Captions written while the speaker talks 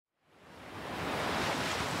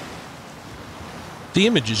The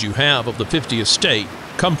images you have of the 50th state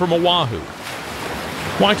come from Oahu,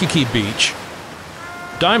 Waikiki Beach,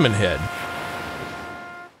 Diamond Head,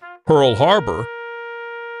 Pearl Harbor,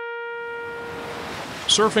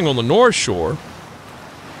 surfing on the North Shore,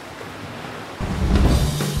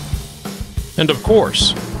 and of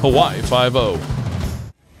course, Hawaii 5-0.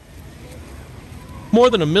 More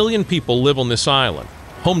than 1 million people live on this island,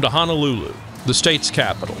 home to Honolulu, the state's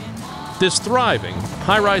capital. This thriving,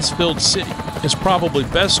 high-rise-filled city is probably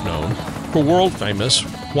best known for world-famous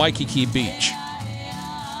Waikiki Beach.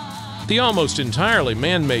 The almost entirely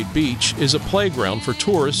man-made beach is a playground for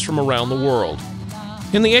tourists from around the world.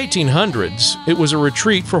 In the 1800s, it was a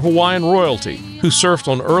retreat for Hawaiian royalty who surfed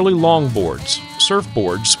on early longboards,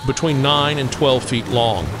 surfboards between 9 and 12 feet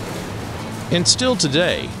long. And still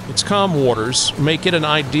today, its calm waters make it an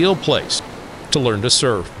ideal place to learn to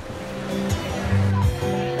surf.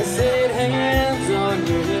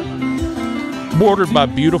 Bordered by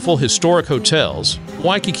beautiful historic hotels,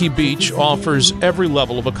 Waikiki Beach offers every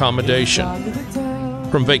level of accommodation.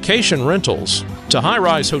 From vacation rentals to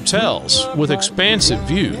high-rise hotels with expansive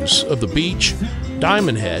views of the beach,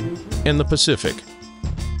 Diamond Head, and the Pacific.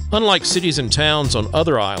 Unlike cities and towns on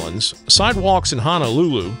other islands, sidewalks in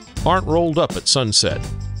Honolulu aren't rolled up at sunset.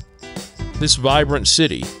 This vibrant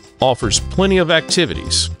city offers plenty of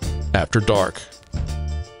activities after dark.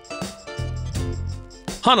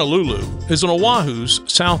 Honolulu is on Oahu's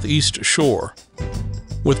southeast shore,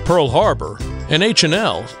 with Pearl Harbor and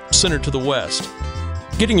H&L centered to the west.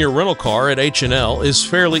 Getting your rental car at H&L is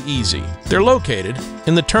fairly easy. They're located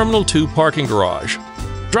in the Terminal 2 parking garage.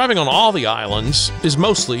 Driving on all the islands is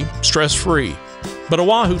mostly stress-free, but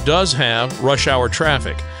Oahu does have rush hour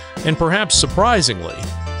traffic, and perhaps surprisingly,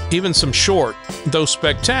 even some short, though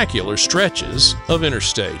spectacular stretches of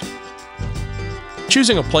interstate.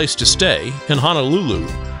 Choosing a place to stay in Honolulu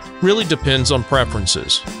really depends on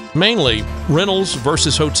preferences, mainly rentals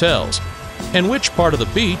versus hotels, and which part of the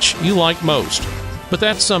beach you like most. But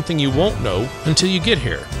that's something you won't know until you get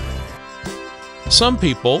here. Some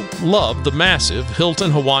people love the massive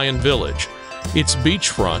Hilton Hawaiian Village, its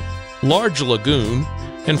beachfront, large lagoon,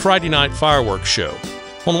 and Friday night fireworks show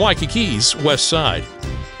on Waikiki's west side.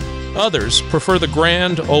 Others prefer the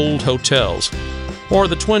grand old hotels or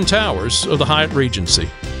the Twin Towers of the Hyatt Regency.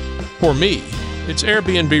 For me, it's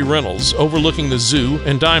Airbnb rentals overlooking the zoo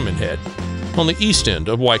and Diamond Head on the east end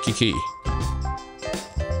of Waikiki.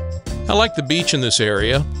 I like the beach in this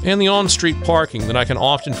area and the on-street parking that I can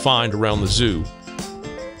often find around the zoo.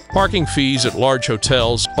 Parking fees at large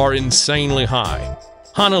hotels are insanely high.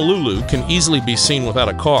 Honolulu can easily be seen without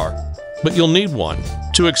a car, but you'll need one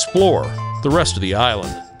to explore the rest of the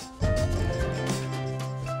island.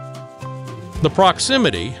 The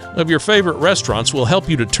proximity of your favorite restaurants will help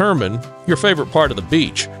you determine your favorite part of the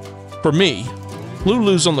beach. For me,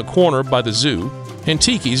 Lulu's on the corner by the zoo and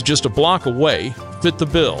Tiki's just a block away fit the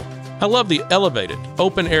bill. I love the elevated,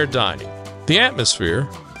 open-air dining, the atmosphere,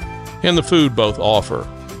 and the food both offer.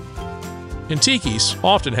 And Tiki's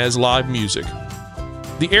often has live music.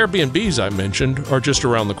 The Airbnbs I mentioned are just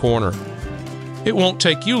around the corner. It won't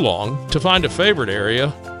take you long to find a favorite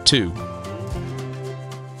area, too.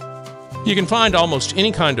 You can find almost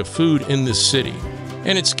any kind of food in this city,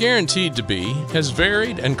 and it's guaranteed to be as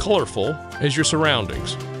varied and colorful as your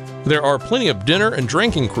surroundings. There are plenty of dinner and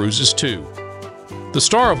drinking cruises, too. The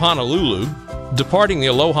Star of Honolulu, departing the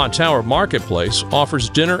Aloha Tower Marketplace, offers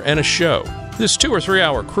dinner and a show. This 2 or 3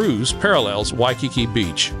 hour cruise parallels Waikiki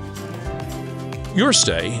Beach. Your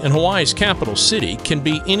stay in Hawaii's capital city can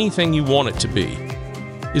be anything you want it to be.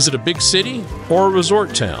 Is it a big city or a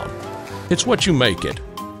resort town? It's what you make it.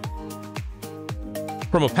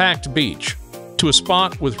 From a packed beach to a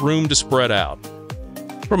spot with room to spread out.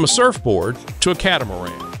 From a surfboard to a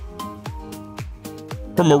catamaran.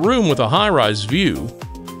 From a room with a high-rise view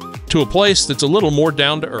to a place that's a little more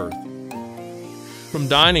down to earth. From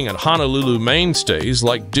dining at Honolulu mainstays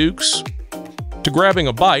like Duke's to grabbing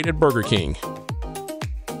a bite at Burger King.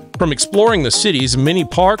 From exploring the city's many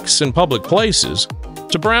parks and public places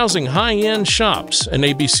to browsing high-end shops and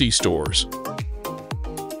ABC stores.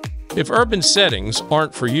 If urban settings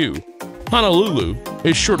aren't for you, Honolulu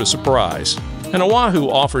is sure to surprise. And Oahu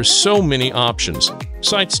offers so many options,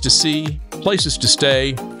 sights to see, places to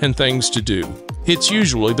stay, and things to do. It's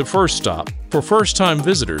usually the first stop for first-time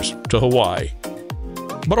visitors to Hawaii.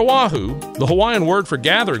 But Oahu, the Hawaiian word for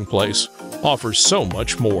gathering place, offers so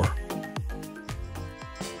much more.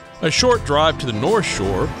 A short drive to the North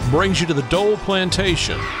Shore brings you to the Dole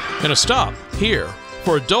Plantation, and a stop here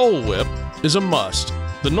for a Dole Whip is a must.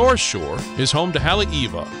 The North Shore is home to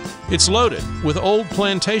Haleiwa. It's loaded with old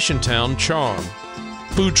plantation town charm,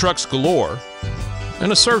 food trucks galore,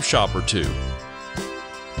 and a surf shop or two.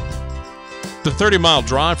 The 30-mile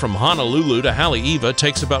drive from Honolulu to Haleiwa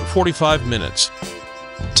takes about 45 minutes.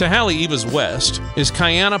 To Haleiwa's west is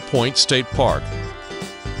Hanauma Point State Park.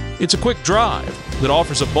 It's a quick drive that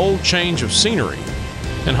offers a bold change of scenery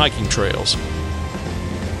and hiking trails.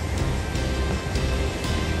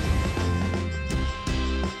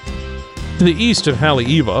 To the east of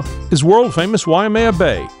Haleiwa is world-famous Waimea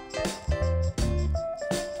Bay.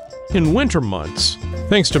 In winter months,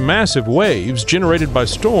 thanks to massive waves generated by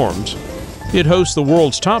storms, it hosts the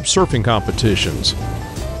world's top surfing competitions.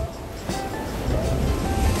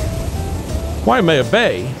 Waimea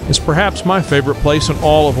Bay is perhaps my favorite place in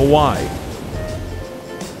all of Hawaii.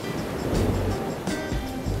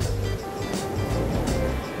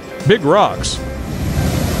 Big rocks,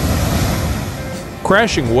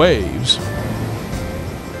 crashing waves,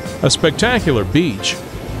 a spectacular beach,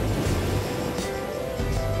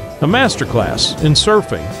 a masterclass in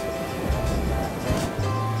surfing,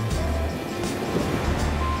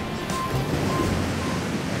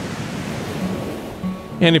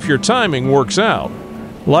 and if your timing works out,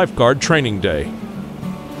 lifeguard training day.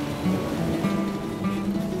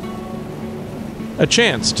 A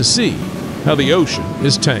chance to see how the ocean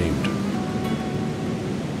is tamed.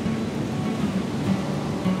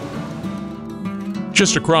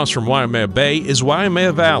 Just across from Waimea Bay is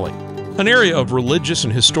Waimea Valley, an area of religious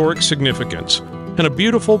and historic significance, and a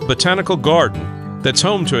beautiful botanical garden that's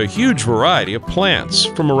home to a huge variety of plants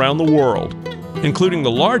from around the world, including the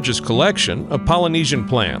largest collection of Polynesian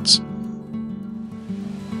plants.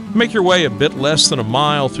 Make your way a bit less than a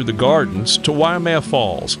mile through the gardens to Waimea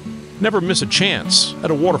Falls. Never miss a chance at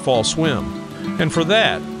a waterfall swim. And for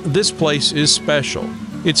that, this place is special.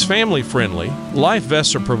 It's family-friendly, life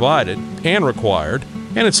vests are provided and required,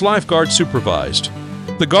 and it's lifeguard supervised.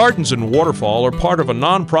 The gardens and waterfall are part of a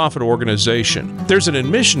non-profit organization. There's an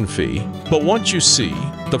admission fee, but once you see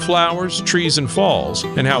the flowers, trees, and falls,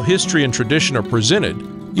 and how history and tradition are presented,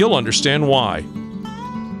 you'll understand why.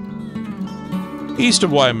 East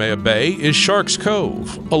of Waimea Bay is Shark's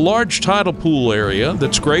Cove, a large tidal pool area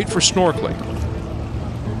that's great for snorkeling.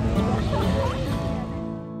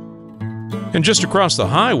 And just across the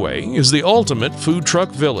highway is the ultimate food truck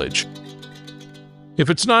village. If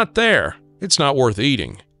it's not there, it's not worth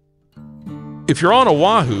eating. If you're on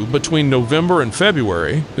Oahu between November and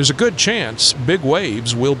February, there's a good chance big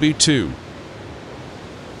waves will be too.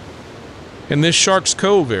 And this Shark's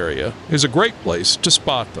Cove area is a great place to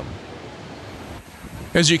spot them.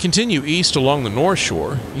 As you continue east along the North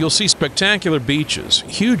Shore, you'll see spectacular beaches,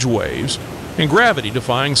 huge waves, and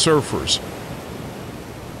gravity-defying surfers.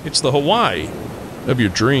 It's the Hawaii of your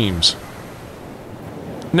dreams.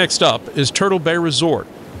 Next up is Turtle Bay Resort,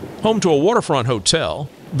 home to a waterfront hotel,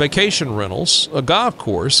 vacation rentals, a golf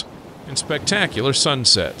course, and spectacular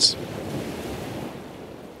sunsets.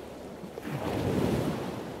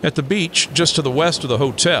 At the beach, just to the west of the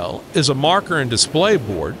hotel, is a marker and display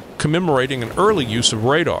board commemorating an early use of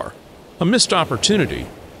radar, a missed opportunity,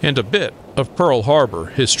 and a bit of Pearl Harbor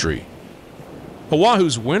history.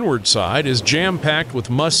 Oahu's windward side is jam-packed with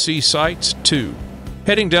must-see sights, too.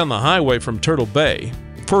 Heading down the highway from Turtle Bay,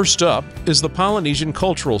 first up is the Polynesian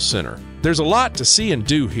Cultural Center. There's a lot to see and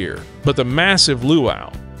do here, but the massive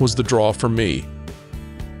luau was the draw for me.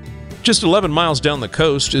 Just 11 miles down the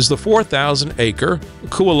coast is the 4,000-acre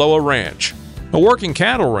Kualoa Ranch, a working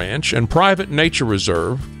cattle ranch and private nature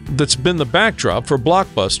reserve that's been the backdrop for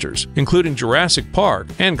blockbusters, including Jurassic Park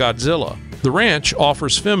and Godzilla. The ranch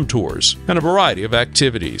offers film tours and a variety of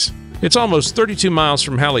activities. It's almost 32 miles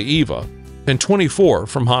from Haleiwa and 24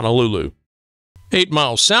 from Honolulu. 8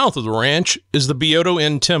 miles south of the ranch is the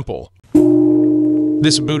Byodo-In Temple.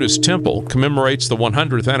 This Buddhist temple commemorates the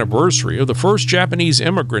 100th anniversary of the first Japanese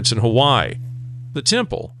immigrants in Hawaii. The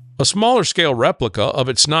temple, a smaller-scale replica of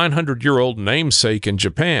its 900-year-old namesake in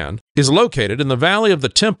Japan, is located in the Valley of the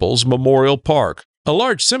Temple's Memorial Park, a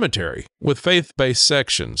large cemetery with faith-based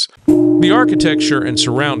sections. The architecture and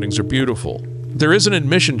surroundings are beautiful. There is an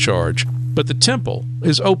admission charge, but the temple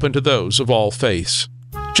is open to those of all faiths.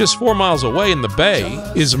 Just 4 miles away in the bay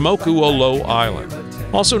is Moku'olo Island,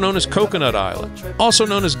 also known as Coconut Island, also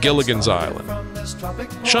known as Gilligan's Island.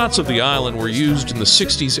 Shots of the island were used in the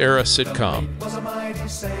 60s-era sitcom.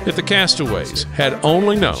 If the castaways had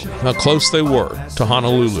only known how close they were to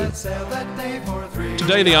Honolulu.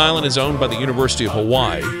 Today, the island is owned by the University of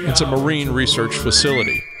Hawaii. It's a marine research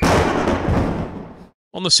facility.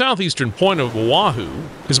 On the southeastern point of Oahu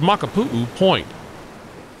is Makapu'u Point,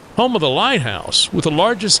 home of the lighthouse with the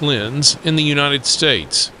largest lens in the United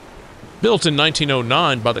States. Built in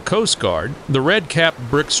 1909 by the Coast Guard, the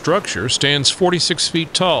red-capped brick structure stands 46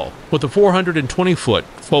 feet tall with a 420-foot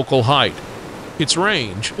focal height. Its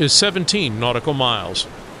range is 17 nautical miles.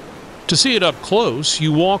 To see it up close,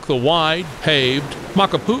 you walk the wide, paved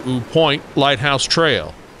Makapu'u Point Lighthouse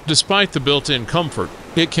Trail. Despite the built-in comfort,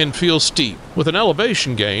 it can feel steep, with an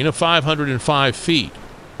elevation gain of 505 feet.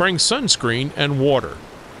 Bring sunscreen and water.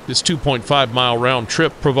 This 2.5-mile round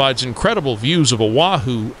trip provides incredible views of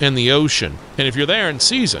Oahu and the ocean, and if you're there in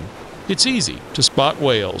season, it's easy to spot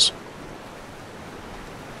whales.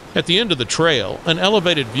 At the end of the trail, an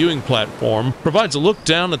elevated viewing platform provides a look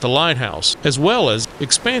down at the lighthouse, as well as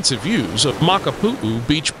expansive views of Makapu'u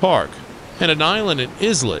Beach Park and an island and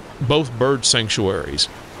islet, both bird sanctuaries.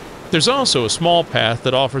 There's also a small path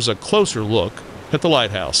that offers a closer look at the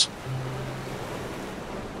lighthouse.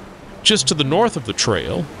 Just to the north of the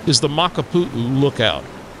trail is the Makapu'u Lookout.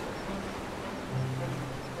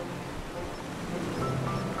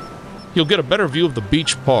 You'll get a better view of the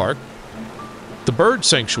beach park, the bird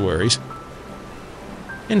sanctuaries,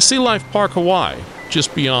 and Sea Life Park Hawaii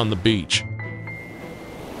just beyond the beach.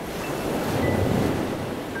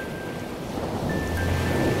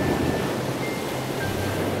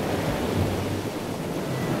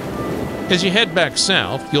 As you head back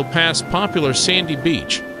south, you'll pass popular Sandy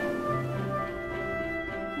Beach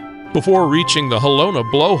before reaching the Halona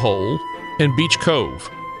Blowhole and Beach Cove.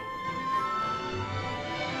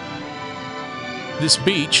 This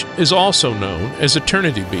beach is also known as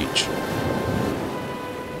Eternity Beach,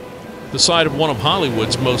 the site of one of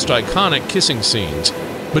Hollywood's most iconic kissing scenes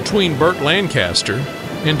between Burt Lancaster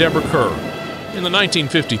and Deborah Kerr in the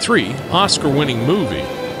 1953 Oscar-winning movie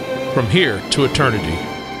From Here to Eternity.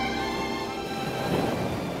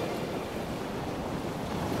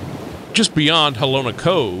 Just beyond Halona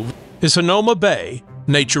Cove is Hanauma Bay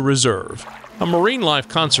Nature Reserve, a marine life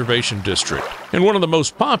conservation district and one of the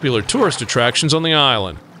most popular tourist attractions on the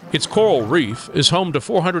island. Its coral reef is home to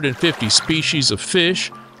 450 species of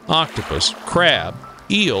fish, octopus, crab,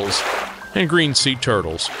 eels, and green sea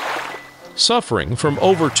turtles. Suffering from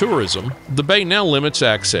over-tourism, the bay now limits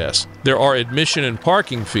access. There are admission and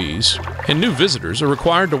parking fees, and new visitors are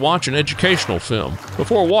required to watch an educational film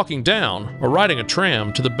before walking down or riding a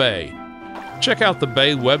tram to the bay. Check out the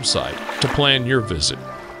Bay website to plan your visit.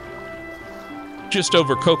 Just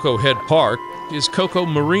over Koko Head Park is Koko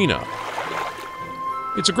Marina.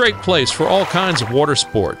 It's a great place for all kinds of water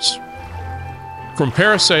sports, from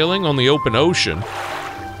parasailing on the open ocean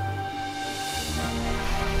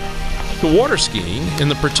to water skiing in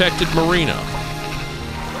the protected marina.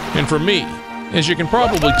 And for me, as you can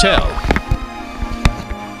probably tell,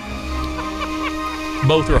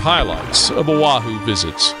 both are highlights of Oahu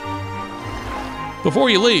visits.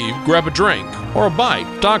 Before you leave, grab a drink or a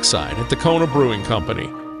bite dockside at the Kona Brewing Company.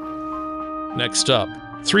 Next up,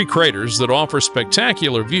 3 craters that offer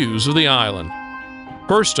spectacular views of the island.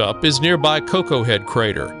 First up is nearby Koko Head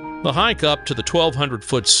Crater. The hike up to the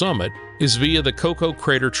 1,200-foot summit is via the Koko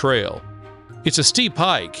Crater Trail. It's a steep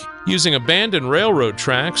hike using abandoned railroad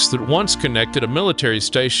tracks that once connected a military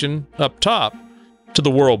station up top to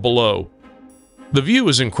the world below. The view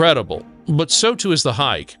is incredible, but so too is the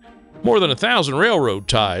hike. More than 1,000 railroad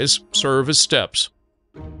ties serve as steps.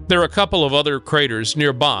 There are a couple of other craters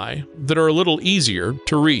nearby that are a little easier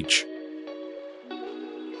to reach.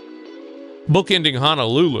 Bookending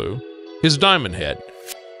Honolulu is Diamond Head,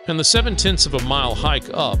 and the 0.7 of a mile hike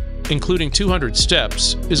up, including 200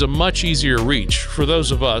 steps, is a much easier reach for those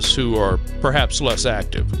of us who are perhaps less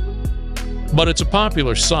active. But it's a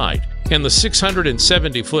popular site, and the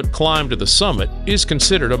 670-foot climb to the summit is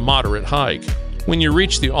considered a moderate hike. When you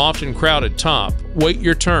reach the often crowded top, wait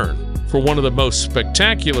your turn for one of the most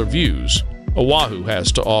spectacular views Oahu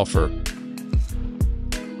has to offer.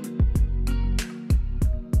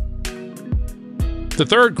 The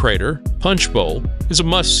third crater, Punchbowl, is a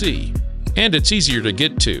must-see, and it's easier to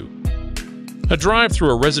get to. A drive through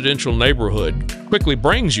a residential neighborhood quickly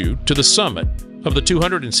brings you to the summit of the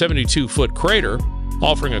 272-foot crater,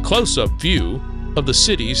 offering a close-up view of the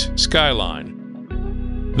city's skyline.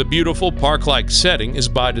 The beautiful park-like setting is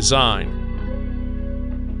by design.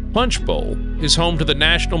 Punchbowl is home to the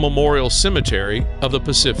National Memorial Cemetery of the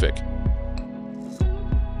Pacific.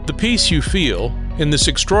 The peace you feel in this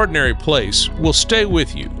extraordinary place will stay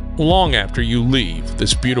with you long after you leave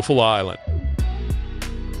this beautiful island.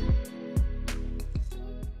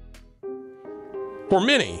 For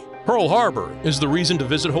many, Pearl Harbor is the reason to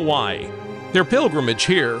visit Hawaii. Their pilgrimage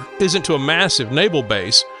here isn't to a massive naval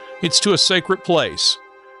base, it's to a sacred place.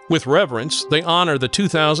 With reverence, they honor the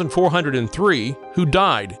 2,403 who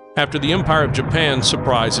died after the Empire of Japan's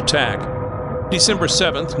surprise attack. December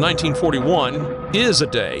 7th, 1941 is a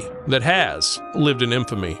day that has lived in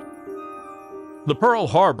infamy. The Pearl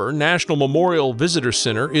Harbor National Memorial Visitor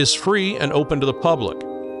Center is free and open to the public.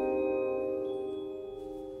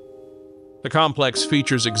 The complex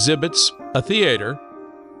features exhibits, a theater,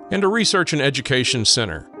 and a research and education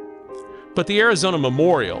center. But the Arizona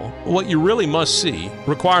Memorial, what you really must see,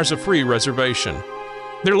 requires a free reservation.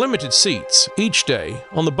 There are limited seats each day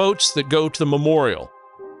on the boats that go to the memorial.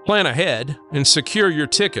 Plan ahead and secure your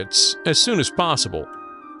tickets as soon as possible.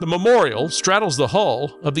 The memorial straddles the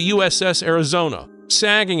hull of the USS Arizona,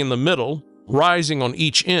 sagging in the middle, rising on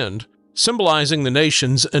each end, symbolizing the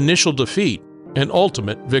nation's initial defeat and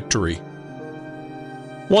ultimate victory.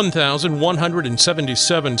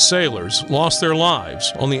 1,177 sailors lost their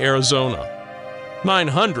lives on the Arizona.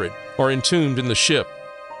 900 are entombed in the ship.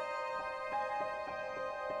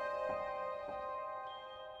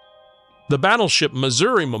 The Battleship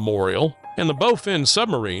Missouri Memorial and the Bowfin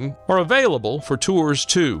Submarine are available for tours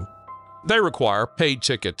too. They require paid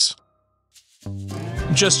tickets.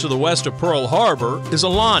 Just to the west of Pearl Harbor is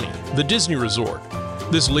Aulani, the Disney Resort.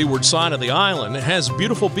 This leeward side of the island has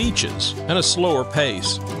beautiful beaches and a slower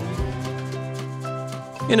pace.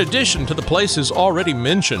 In addition to the places already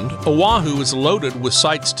mentioned, Oahu is loaded with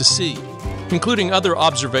sights to see, including other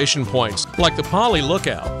observation points like the Pali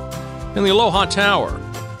Lookout and the Aloha Tower.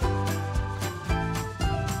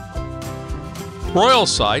 Royal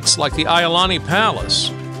sites like the Aulani Palace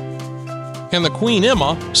and the Queen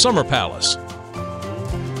Emma Summer Palace.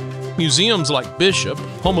 Museums like Bishop,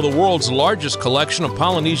 home of the world's largest collection of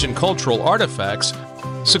Polynesian cultural artifacts,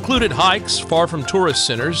 secluded hikes far from tourist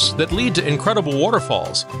centers that lead to incredible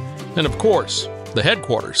waterfalls, and of course, the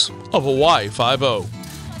headquarters of Hawaii 5-0.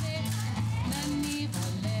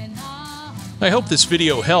 I hope this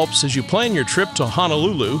video helps as you plan your trip to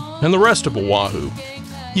Honolulu and the rest of Oahu.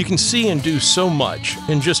 You can see and do so much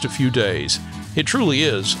in just a few days. It truly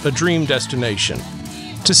is a dream destination.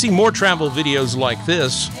 To see more travel videos like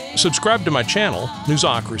this, subscribe to my channel,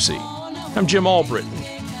 Newsocracy. I'm Jim Albritton.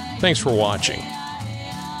 Thanks for watching.